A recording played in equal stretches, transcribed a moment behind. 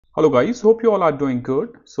Hello guys, hope you all are doing good.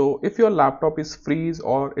 So if your laptop is freeze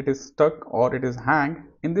or it is stuck or it is hang,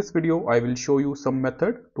 in this video I will show you some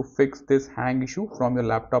method to fix this hang issue from your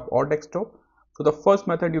laptop or desktop. So the first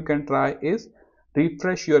method you can try is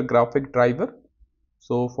refresh your graphic driver.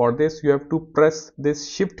 So for this you have to press this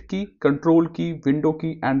shift key, control key, window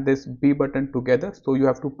key and this B button together. So you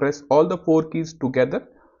have to press all the four keys together.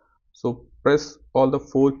 So press all the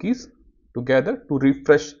four keys together to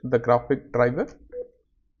refresh the graphic driver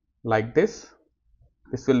like this.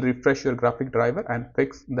 This will refresh your graphic driver and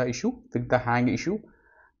fix the issue, fix the hang issue.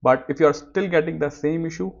 But if you are still getting the same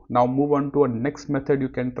issue, now move on to a next method you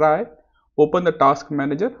can try. Open the task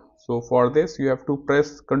manager. So for this you have to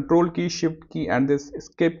press control key, shift key and this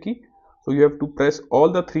escape key. So you have to press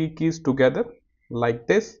all the three keys together like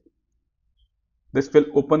this. This will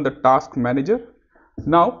open the task manager.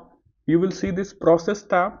 Now you will see this process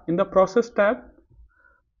tab. In the process tab,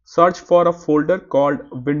 search for a folder called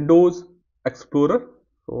Windows Explorer.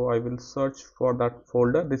 So I will search for that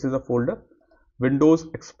folder. This is a folder, Windows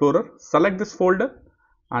Explorer. Select this folder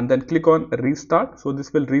and then click on restart. So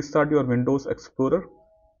this will restart your Windows Explorer.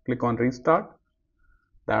 Click on restart.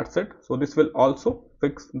 That's it. So this will also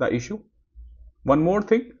fix the issue. One more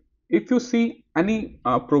thing, if you see any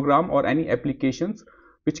program or any applications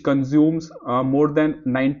which consumes more than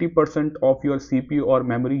 90% of your CPU or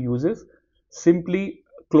memory uses, simply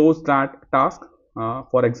close that task.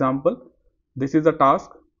 For example, this is a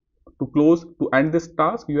task. To end this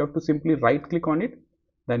task, you have to simply right click on it,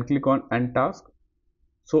 then click on end task.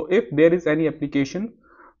 So if there is any application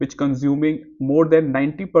which consuming more than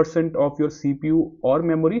 90% of your CPU or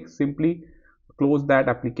memory, simply close that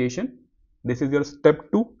application. This is your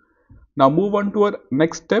step 2. Now move on to our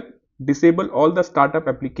next step, disable all the startup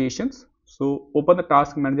applications. So open the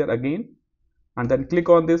task manager again and then click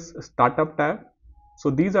on this startup tab. So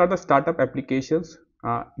these are the startup applications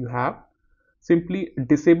you have. Simply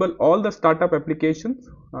disable all the startup applications.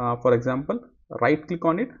 For example, right click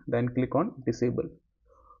on it, then click on disable.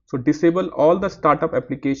 So disable all the startup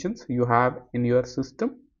applications you have in your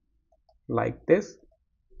system like this.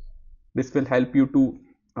 This will help you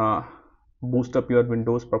to boost up your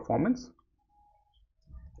Windows performance.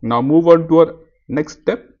 Now move on to our next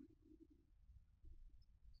step.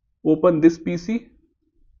 Open this PC.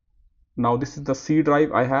 Now this is the C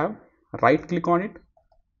drive I have. Right click on it,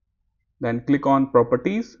 then click on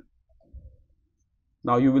properties.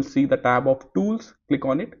 Now you will see the tab of tools. Click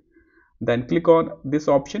on it, then click on this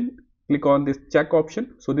option, click on this check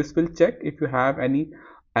option. So this will check if you have any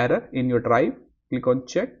error in your drive. Click on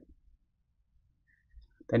check,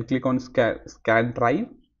 then click on scan drive.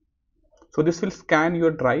 So this will scan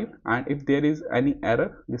your drive and if there is any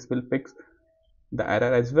error, this will fix the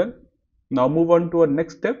error as well. Now move on to our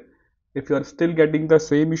next step. If you are still getting the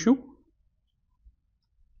same issue,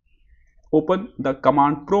 open the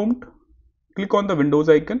command prompt, click on the Windows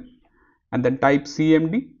icon and then type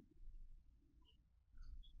CMD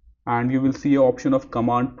and you will see an option of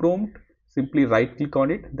command prompt. Simply right click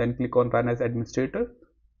on it, then click on run as administrator.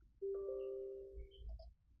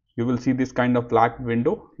 You will see this kind of black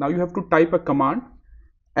window. Now you have to type a command,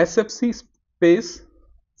 sfc space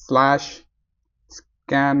slash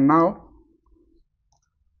scan now.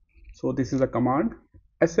 So this is a command,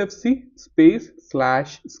 sfc space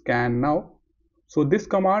slash scan now. So this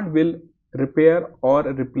command will repair or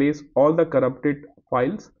replace all the corrupted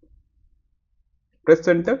files. Press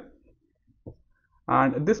enter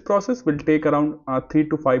and this process will take around 3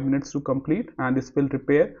 to 5 minutes to complete and this will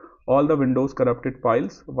repair all the Windows corrupted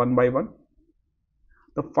files one by one.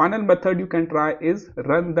 The final method you can try is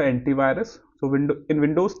run the antivirus. So in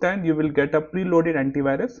Windows 10 you will get a preloaded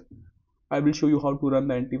antivirus. I will show you how to run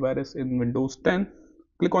the antivirus in Windows 10.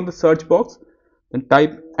 Click on the search box, then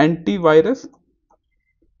type antivirus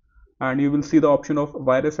and you will see the option of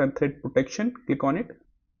virus and threat protection. Click on it.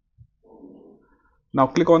 Now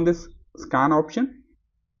click on this scan option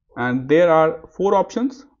and there are 4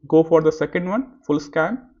 options. Go for the second one, full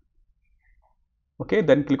scan. Okay,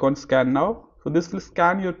 then click on scan now. So this will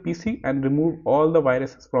scan your PC and remove all the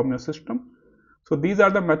viruses from your system. So these are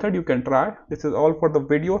the method you can try. This is all for the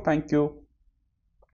video. Thank you.